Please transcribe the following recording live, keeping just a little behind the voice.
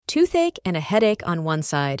Toothache and a headache on one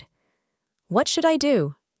side. What should I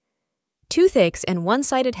do? Toothaches and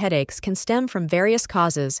one-sided headaches can stem from various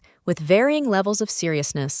causes with varying levels of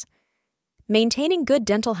seriousness. Maintaining good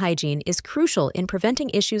dental hygiene is crucial in preventing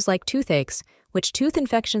issues like toothaches, which tooth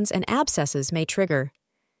infections and abscesses may trigger.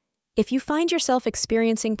 If you find yourself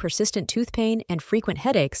experiencing persistent tooth pain and frequent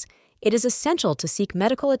headaches, it is essential to seek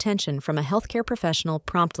medical attention from a healthcare professional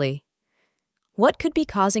promptly. What could be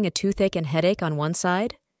causing a toothache and headache on one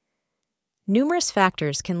side? Numerous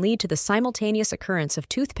factors can lead to the simultaneous occurrence of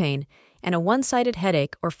tooth pain and a one-sided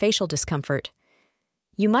headache or facial discomfort.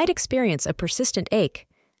 You might experience a persistent ache,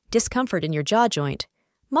 discomfort in your jaw joint,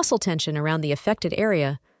 muscle tension around the affected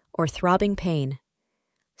area, or throbbing pain.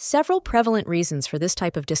 Several prevalent reasons for this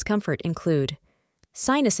type of discomfort include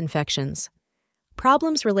sinus infections,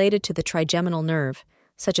 problems related to the trigeminal nerve,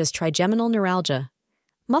 such as trigeminal neuralgia,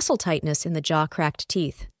 muscle tightness in the jaw-cracked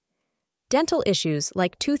teeth, dental issues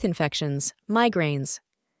like tooth infections, migraines.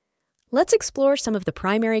 Let's explore some of the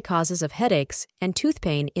primary causes of headaches and tooth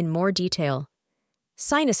pain in more detail.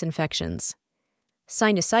 Sinus infections.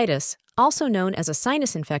 Sinusitis, also known as a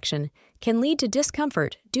sinus infection, can lead to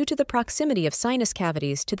discomfort due to the proximity of sinus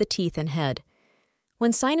cavities to the teeth and head.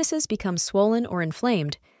 When sinuses become swollen or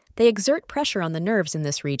inflamed, they exert pressure on the nerves in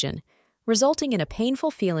this region, resulting in a painful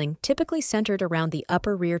feeling typically centered around the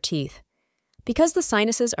upper rear teeth. Because the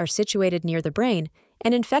sinuses are situated near the brain,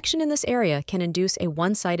 an infection in this area can induce a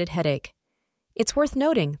one-sided headache. It's worth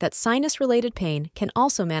noting that sinus-related pain can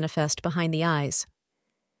also manifest behind the eyes.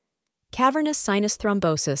 Cavernous sinus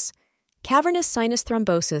thrombosis. Cavernous sinus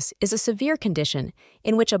thrombosis is a severe condition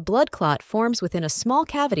in which a blood clot forms within a small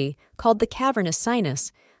cavity called the cavernous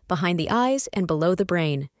sinus, behind the eyes and below the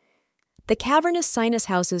brain. The cavernous sinus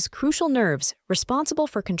houses crucial nerves responsible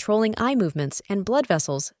for controlling eye movements and blood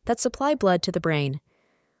vessels that supply blood to the brain.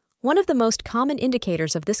 One of the most common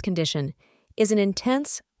indicators of this condition is an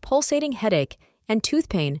intense, pulsating headache and tooth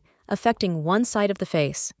pain affecting one side of the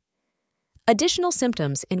face. Additional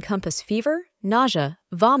symptoms encompass fever, nausea,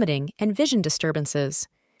 vomiting, and vision disturbances.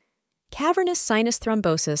 Cavernous sinus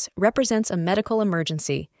thrombosis represents a medical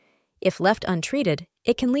emergency. If left untreated,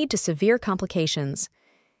 it can lead to severe complications.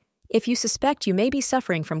 If you suspect you may be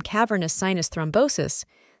suffering from cavernous sinus thrombosis,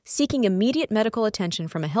 seeking immediate medical attention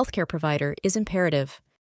from a healthcare provider is imperative.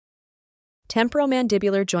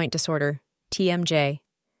 Temporomandibular joint disorder, TMJ.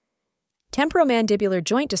 Temporomandibular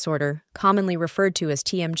joint disorder, commonly referred to as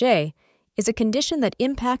TMJ, is a condition that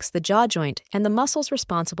impacts the jaw joint and the muscles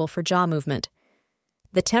responsible for jaw movement.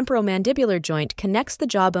 The temporomandibular joint connects the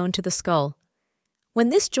jawbone to the skull. When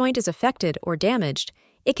this joint is affected or damaged,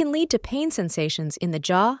 it can lead to pain sensations in the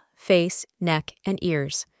jaw, face, neck, and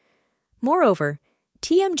ears. Moreover,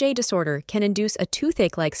 TMJ disorder can induce a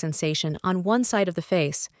toothache-like sensation on one side of the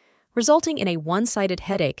face, resulting in a one-sided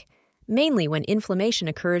headache, mainly when inflammation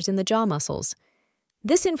occurs in the jaw muscles.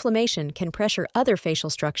 This inflammation can pressure other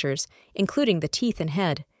facial structures, including the teeth and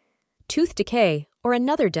head, tooth decay, or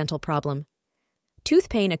another dental problem. Tooth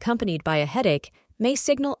pain accompanied by a headache may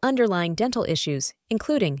signal underlying dental issues,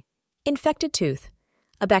 including infected tooth,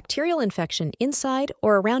 a bacterial infection inside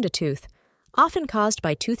or around a tooth, often caused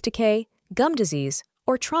by tooth decay, gum disease,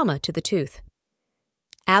 or trauma to the tooth.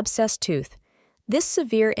 Abscessed tooth. This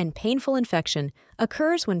severe and painful infection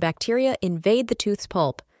occurs when bacteria invade the tooth's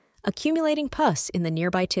pulp, accumulating pus in the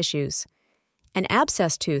nearby tissues. An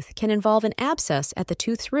abscessed tooth can involve an abscess at the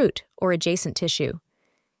tooth's root or adjacent tissue.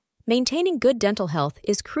 Maintaining good dental health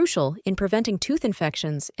is crucial in preventing tooth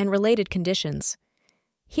infections and related conditions.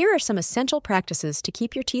 Here are some essential practices to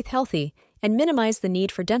keep your teeth healthy and minimize the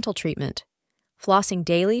need for dental treatment. Flossing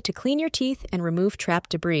daily to clean your teeth and remove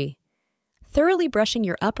trapped debris. Thoroughly brushing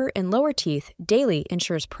your upper and lower teeth daily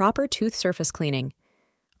ensures proper tooth surface cleaning.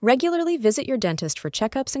 Regularly visit your dentist for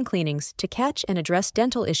checkups and cleanings to catch and address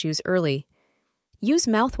dental issues early. Use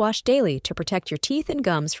mouthwash daily to protect your teeth and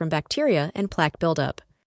gums from bacteria and plaque buildup.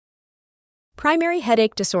 Primary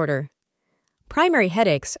headache disorder. Primary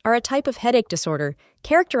headaches are a type of headache disorder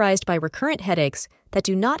characterized by recurrent headaches that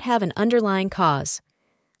do not have an underlying cause.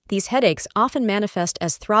 These headaches often manifest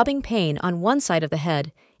as throbbing pain on one side of the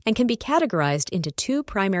head and can be categorized into two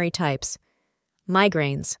primary types.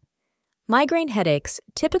 Migraines. Migraine headaches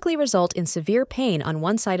typically result in severe pain on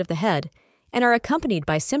one side of the head and are accompanied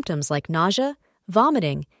by symptoms like nausea,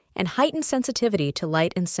 vomiting, and heightened sensitivity to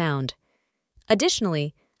light and sound.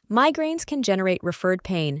 Additionally, migraines can generate referred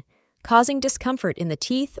pain, causing discomfort in the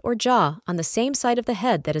teeth or jaw on the same side of the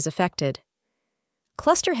head that is affected.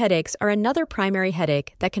 Cluster headaches are another primary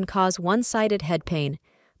headache that can cause one-sided head pain,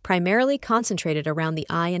 primarily concentrated around the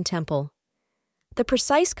eye and temple. The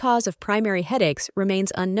precise cause of primary headaches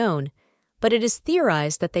remains unknown, but it is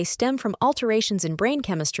theorized that they stem from alterations in brain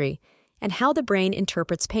chemistry and how the brain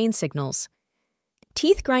interprets pain signals.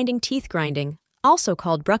 Teeth grinding, also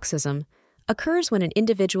called bruxism, occurs when an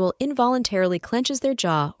individual involuntarily clenches their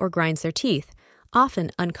jaw or grinds their teeth,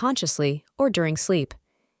 often unconsciously or during sleep.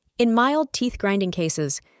 In mild teeth grinding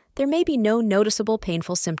cases, there may be no noticeable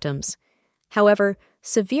painful symptoms. However,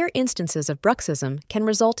 severe instances of bruxism can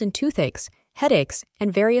result in toothaches, headaches,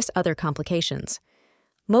 and various other complications.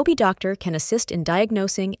 Moby Doctor can assist in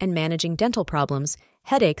diagnosing and managing dental problems,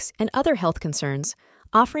 headaches, and other health concerns,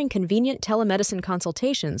 offering convenient telemedicine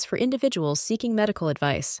consultations for individuals seeking medical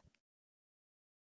advice.